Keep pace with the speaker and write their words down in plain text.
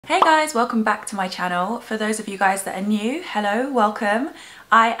Hey guys, welcome back to my channel. For those of you guys that are new, hello, welcome.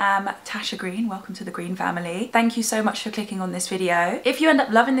 I am Tasha Green, welcome to the Green family. Thank you so much for clicking on this video. If you end up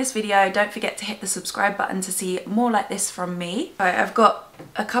loving this video, don't forget to hit the subscribe button to see more like this from me. Right, I've got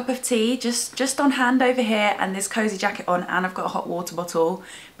a cup of tea just on hand over here and this cozy jacket on, and I've got a hot water bottle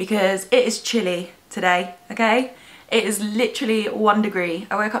because it is chilly today, okay? It is literally 1 degree.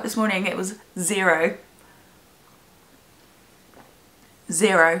 I woke up this morning, it was zero.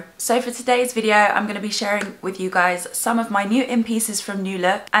 So for today's video, I'm going to be sharing with you guys some of my new in pieces from New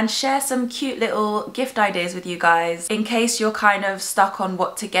Look and share some cute little gift ideas with you guys in case you're kind of stuck on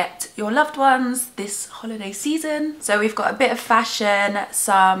what to get your loved ones this holiday season. So we've got a bit of fashion,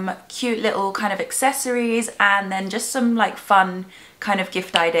 some cute little kind of accessories, and then just some like fun kind of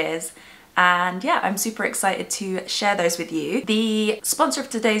gift ideas. And yeah, I'm super excited to share those with you. The sponsor of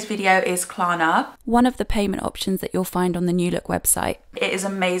today's video is Klarna, one of the payment options that you'll find on the New Look website. It is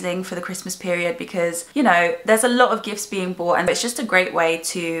amazing for the Christmas period because, you know, there's a lot of gifts being bought and it's just a great way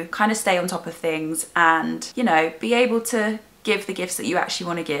to kind of stay on top of things and, you know, be able to give the gifts that you actually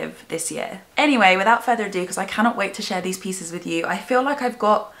want to give this year. Anyway, without further ado, because I cannot wait to share these pieces with you, I feel like I've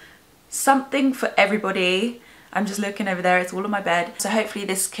got something for everybody. I'm just looking over there, it's all on my bed. So hopefully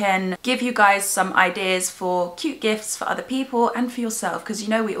this can give you guys some ideas for cute gifts for other people and for yourself, because you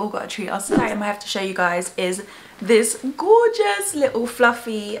know we all got to treat ourselves. The item I have to show you guys is this gorgeous little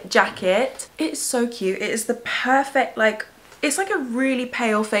fluffy jacket. It's so cute. It is the perfect, like, it's like a really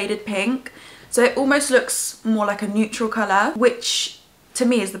pale faded pink. So it almost looks more like a neutral color, which to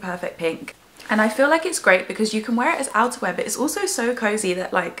me is the perfect pink. And I feel like it's great because you can wear it as outerwear, but it's also so cozy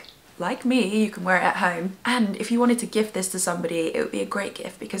that like me, you can wear it at home. And if you wanted to gift this to somebody, it would be a great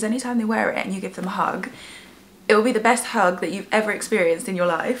gift because anytime they wear it and you give them a hug, it will be the best hug that you've ever experienced in your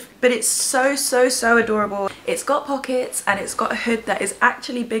life. But it's so adorable. It's got pockets and it's got a hood that is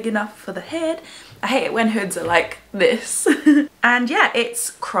actually big enough for the head. I hate it when hoods are like this. And yeah, it's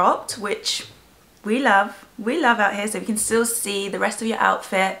cropped, which we love out here, so you can still see the rest of your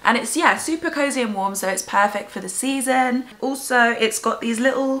outfit, and it's, yeah, super cozy and warm, so it's perfect for the season. Also, it's got these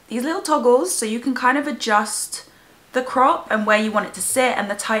little toggles, so you can kind of adjust the crop and where you want it to sit and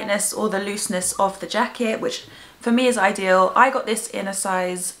the tightness or the looseness of the jacket, which for me is ideal. I got this in a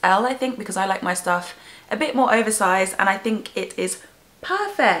size L, I think, because I like my stuff a bit more oversized, and I think it is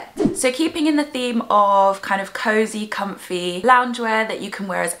perfect. So keeping in the theme of kind of cozy, comfy loungewear that you can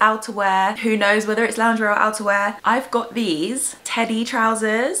wear as outerwear, who knows whether it's loungewear or outerwear, I've got these teddy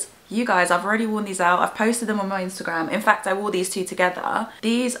trousers. You guys, I've already worn these out. I've posted them on my Instagram. In fact, I wore these two together.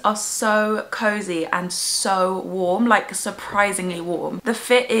 These are so cozy and so warm, like surprisingly warm. The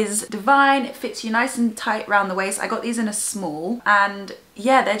fit is divine. It fits you nice and tight around the waist. I got these in a small, and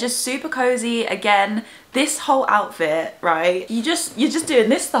yeah, they're just super cozy. Again, this whole outfit, right? You're just doing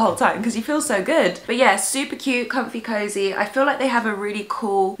this the whole time because you feel so good. But yeah, super cute, comfy, cozy. I feel like they have a really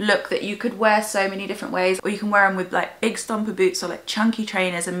cool look that you could wear so many different ways, or you can wear them with like big stomper boots or like chunky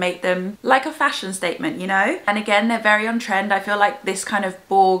trainers and make them like a fashion statement, you know? And again, they're very on trend. I feel like this kind of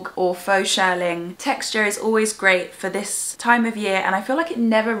borg or faux shearling texture is always great for this time of year, and I feel like it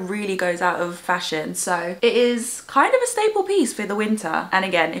never really goes out of fashion. So it is kind of a staple piece for the winter. And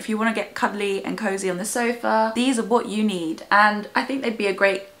again, if you want to get cuddly and cozy on the sofa, these are what you need. And I think they'd be a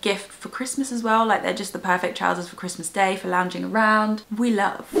great gift for Christmas as well. Like, they're just the perfect trousers for Christmas Day, for lounging around. We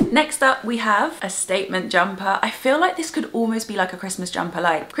love. Next up, we have a statement jumper. I feel like this could almost be like a Christmas jumper.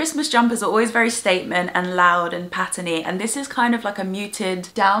 Like, Christmas jumpers are always very statement and loud and patterny, and this is kind of like a muted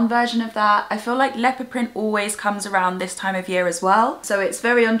down version of that. I feel like leopard print always comes around this time of year as well, so it's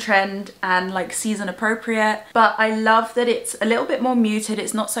very on trend and like season appropriate. But I love that it's a little bit more muted.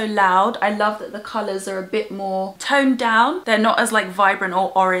 It's not so loud. I love that the colors are a bit more toned down. They're not as like vibrant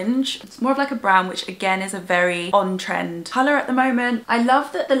or orange. It's more of like a brown, which again is a very on-trend color at the moment. I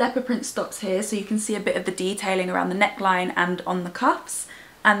love that the leopard print stops here, so you can see a bit of the detailing around the neckline and on the cuffs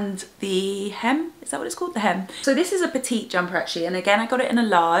and the hem. Is that what it's called? The hem. So this is a petite jumper actually, and again I got it in a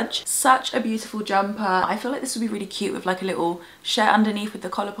large. Such a beautiful jumper. I feel like this would be really cute with like a little shirt underneath with the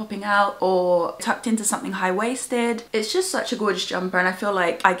collar popping out, or tucked into something high-waisted. It's just such a gorgeous jumper, and I feel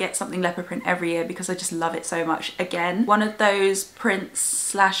like I get something leopard print every year because I just love it so much. Again, one of those prints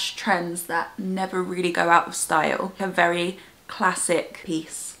slash trends that never really go out of style. A very classic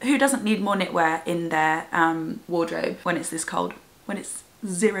piece. Who doesn't need more knitwear in their wardrobe when it's this cold, when it's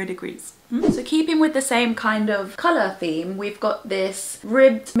 0 degrees? So keeping with the same kind of colour theme, we've got this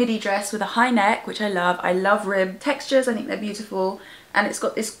ribbed midi dress with a high neck, which I love. I love ribbed textures, I think they're beautiful. and it's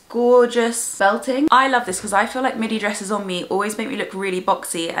got this gorgeous belting. I love this because I feel like midi dresses on me always make me look really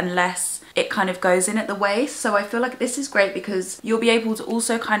boxy unless it kind of goes in at the waist. So I feel like this is great because you'll be able to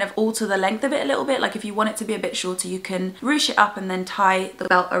also kind of alter the length of it a little bit. Like if you want it to be a bit shorter, you can ruche it up and then tie the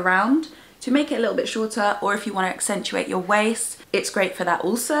belt around to make it a little bit shorter, or if you want to accentuate your waist, it's great for that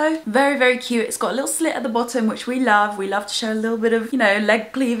also. Very, very cute. It's got a little slit at the bottom, which we love. We love to show a little bit of, you know,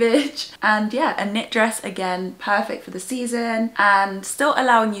 leg cleavage. And yeah, a knit dress, again, perfect for the season and still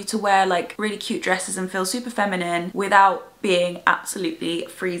allowing you to wear like really cute dresses and feel super feminine without being absolutely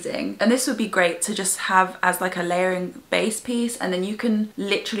freezing. And this would be great to just have as like a layering base piece, and then you can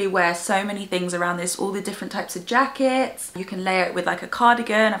literally wear so many things around this, all the different types of jackets. You can layer it with like a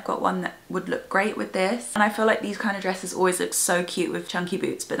cardigan. I've got one that would look great with this, and I feel like these kind of dresses always look so cute with chunky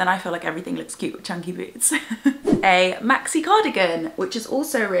boots, but then I feel like everything looks cute with chunky boots. A maxi cardigan, which is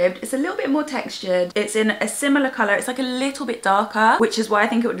also ribbed. It's a little bit more textured. It's in a similar color. It's like a little bit darker, which is why I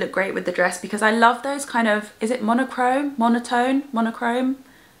think it would look great with the dress, because I love those kind of, is it monochrome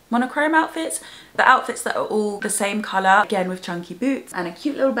outfits? The outfits that are all the same color, again with chunky boots and a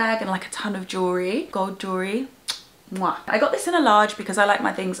cute little bag and like a ton of jewelry, gold jewelry. Mwah. I got this in a large because I like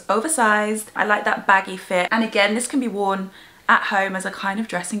my things oversized. I like that baggy fit, and again this can be worn at home as a kind of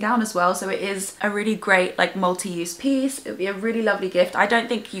dressing gown as well, so it is a really great like multi-use piece. It would be a really lovely gift. I don't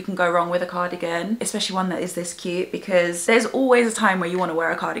think you can go wrong with a cardigan, especially one that is this cute, because there's always a time where you want to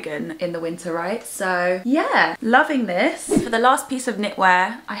wear a cardigan in the winter, right? So yeah, loving this. For the last piece of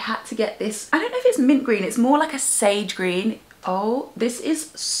knitwear, I had to get this, I don't know if it's mint green, it's more like a sage green. Oh, this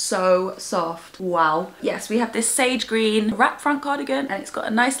is so soft. Wow. Yes, we have this sage green wrap front cardigan, and it's got a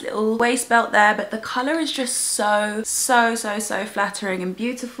nice little waist belt there, but the color is just so flattering and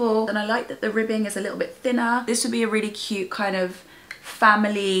beautiful. And I like that the ribbing is a little bit thinner. This would be a really cute kind of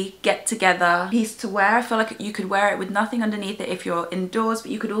family get together piece to wear. I feel like you could wear it with nothing underneath it if you're indoors,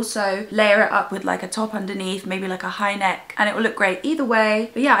 but you could also layer it up with like a top underneath, maybe like a high neck, and it will look great either way.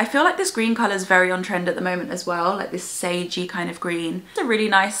 But yeah, I feel like this green color is very on trend at the moment as well, like this sagey kind of green. It's a really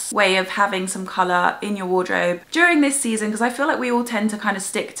nice way of having some color in your wardrobe during this season, because I feel like we all tend to kind of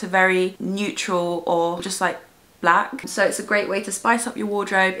stick to very neutral or just like black. So it's a great way to spice up your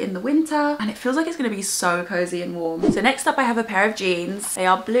wardrobe in the winter, and it feels like it's going to be so cozy and warm. So next up I have a pair of jeans. They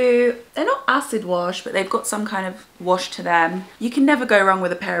are blue. They're not acid wash, but they've got some kind of wash to them. You can never go wrong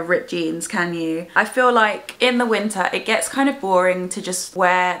with a pair of ripped jeans, can you? I feel like in the winter it gets kind of boring to just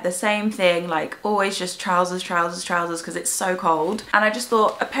wear the same thing, like always just trousers, because it's so cold. And I just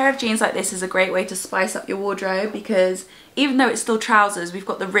thought a pair of jeans like this is a great way to spice up your wardrobe, because even though it's still trousers, we've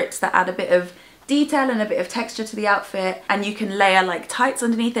got the rips that add a bit of detail and a bit of texture to the outfit, and you can layer like tights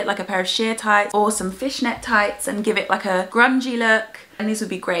underneath it, like a pair of sheer tights or some fishnet tights, and give it like a grungy look. And these would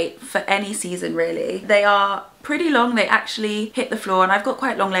be great for any season really. They are pretty long, they actually hit the floor, and I've got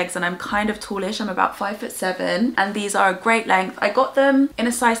quite long legs and I'm kind of tallish. I'm about 5'7", and these are a great length. I got them in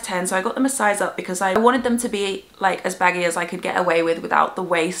a size 10, so I got them a size up because I wanted them to be like as baggy as I could get away with without the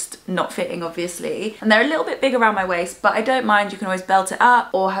waist not fitting, obviously. And they're a little bit big around my waist, but I don't mind. You can always belt it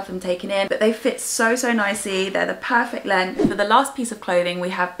up or have them taken in, but they fit so nicely. They're the perfect length. For the last piece of clothing, we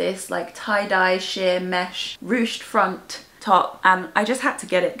have this like tie-dye sheer mesh ruched front top, and I just had to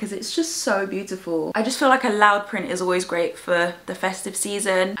get it because it's just so beautiful. I just feel like a loud print is always great for the festive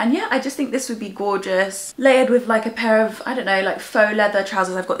season, and yeah, I just think this would be gorgeous layered with like a pair of, I don't know, like faux leather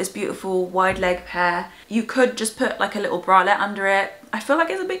trousers. I've got this beautiful wide leg pair. You could just put like a little bralette under it. I feel like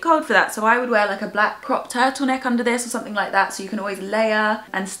it's a bit cold for that, so I would wear like a black crop turtleneck under this or something like that, so you can always layer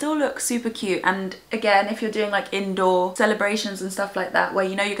and still look super cute. And again, if you're doing like indoor celebrations and stuff like that where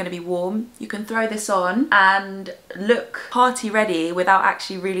you know you're going to be warm, you can throw this on and look party ready without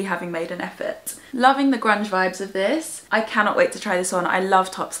actually really having made an effort. Loving the grunge vibes of this. I cannot wait to try this on. I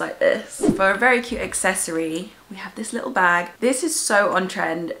love tops like this. For a very cute accessory, we have this little bag. This is so on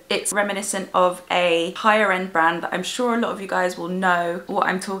trend. It's reminiscent of a higher end brand that I'm sure a lot of you guys will know what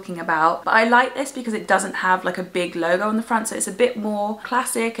I'm talking about. But I like this because it doesn't have like a big logo on the front, so it's a bit more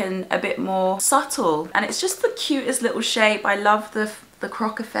classic and a bit more subtle. And it's just the cutest little shape. I love the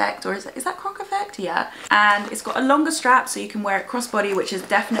croc effect, or is that croc effect? Yeah. And it's got a longer strap so you can wear it crossbody, which is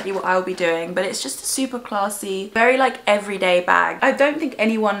definitely what I'll be doing, but it's just a super classy, very like everyday bag. I don't think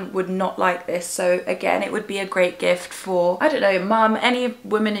anyone would not like this, so again, it would be a great gift for, I don't know, mum, any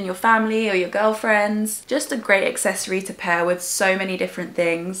women in your family or your girlfriends. Just a great accessory to pair with so many different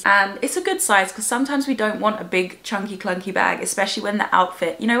things. And it's a good size because sometimes we don't want a big chunky clunky bag, especially when the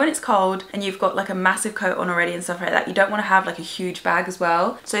outfit, you know, when it's cold and you've got like a massive coat on already and stuff like that, you don't want to have like a huge bag as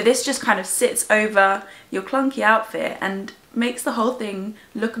well. So this just kind of sits over your clunky outfit and makes the whole thing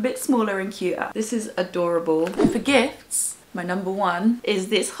look a bit smaller and cuter. This is adorable. For gifts, my number one is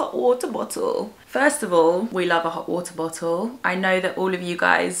this hot water bottle. First of all, we love a hot water bottle. I know that all of you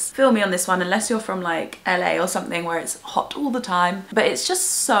guys feel me on this one, unless you're from like LA or something where it's hot all the time, but it's just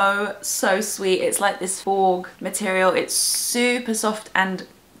so sweet. It's like this fog material. It's super soft and,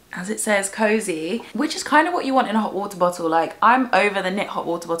 as it says, cozy, which is kind of what you want in a hot water bottle. Like, I'm over the knit hot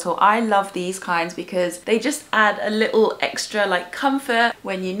water bottle. I love these kinds because they just add a little extra like comfort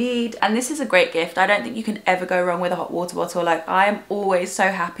when you need, and this is a great gift. I don't think you can ever go wrong with a hot water bottle. Like, I am always so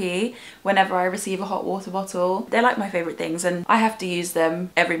happy whenever I receive a hot water bottle. They're like my favorite things, and I have to use them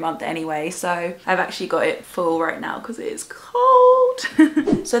every month anyway, so I've actually got it full right now because it is cold.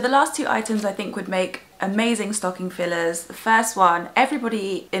 So the last two items I think would make amazing stocking fillers. The first one,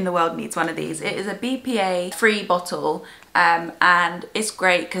 everybody in the world needs one of these. It is a BPA free bottle, and it's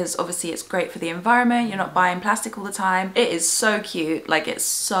great because obviously it's great for the environment. You're not buying plastic all the time. It is so cute. Like, it's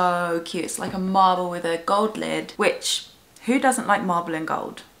so cute. It's like a marble with a gold lid, which, who doesn't like marble and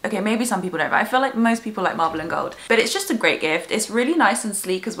gold? Okay, maybe some people don't, but I feel like most people like marble and gold. But it's just a great gift. It's really nice and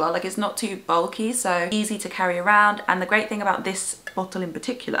sleek as well. Like, it's not too bulky, so easy to carry around. And the great thing about this bottle in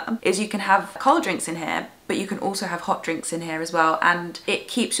particular is you can have cold drinks in here, but you can also have hot drinks in here as well. And it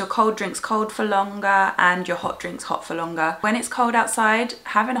keeps your cold drinks cold for longer and your hot drinks hot for longer. When it's cold outside,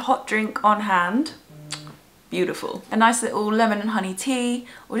 having a hot drink on hand, beautiful. A nice little lemon and honey tea,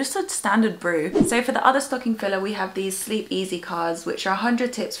 or just a standard brew. So for the other stocking filler, we have these Sleep Easy cards, which are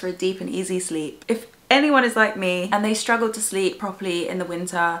 100 tips for a deep and easy sleep. If anyone is like me and they struggle to sleep properly in the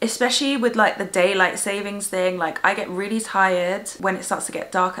winter, especially with like the daylight savings thing, like I get really tired when it starts to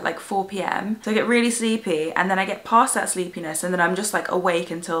get dark at like 4 p.m. So I get really sleepy, and then I get past that sleepiness and then I'm just like awake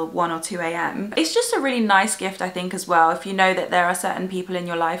until 1 or 2 a.m. It's just a really nice gift, I think, as well, if you know that there are certain people in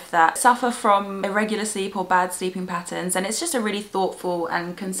your life that suffer from irregular sleep or bad sleeping patterns, and it's just a really thoughtful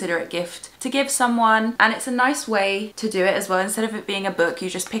and considerate gift to give someone. And it's a nice way to do it as well. Instead of it being a book, you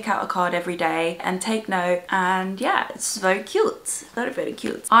just pick out a card every day and take note, and yeah, it's very cute. Very, very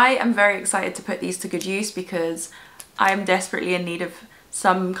cute. I am very excited to put these to good use because I am desperately in need of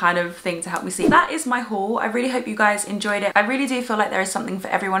some kind of thing to help me sleep. That is my haul. I really hope you guys enjoyed it. I really do feel like there is something for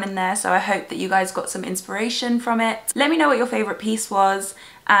everyone in there, so I hope that you guys got some inspiration from it. Let me know what your favorite piece was,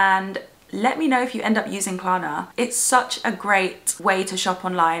 and let me know if you end up using Klarna. It's such a great way to shop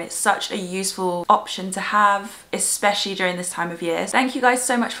online. It's such a useful option to have, especially during this time of year. Thank you guys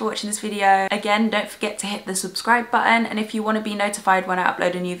so much for watching this video. Again, don't forget to hit the subscribe button, and if you want to be notified when I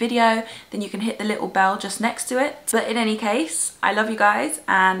upload a new video, then you can hit the little bell just next to it. But in any case, I love you guys,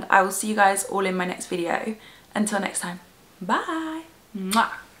 and I will see you guys all in my next video. Until next time, bye.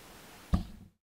 Mwah.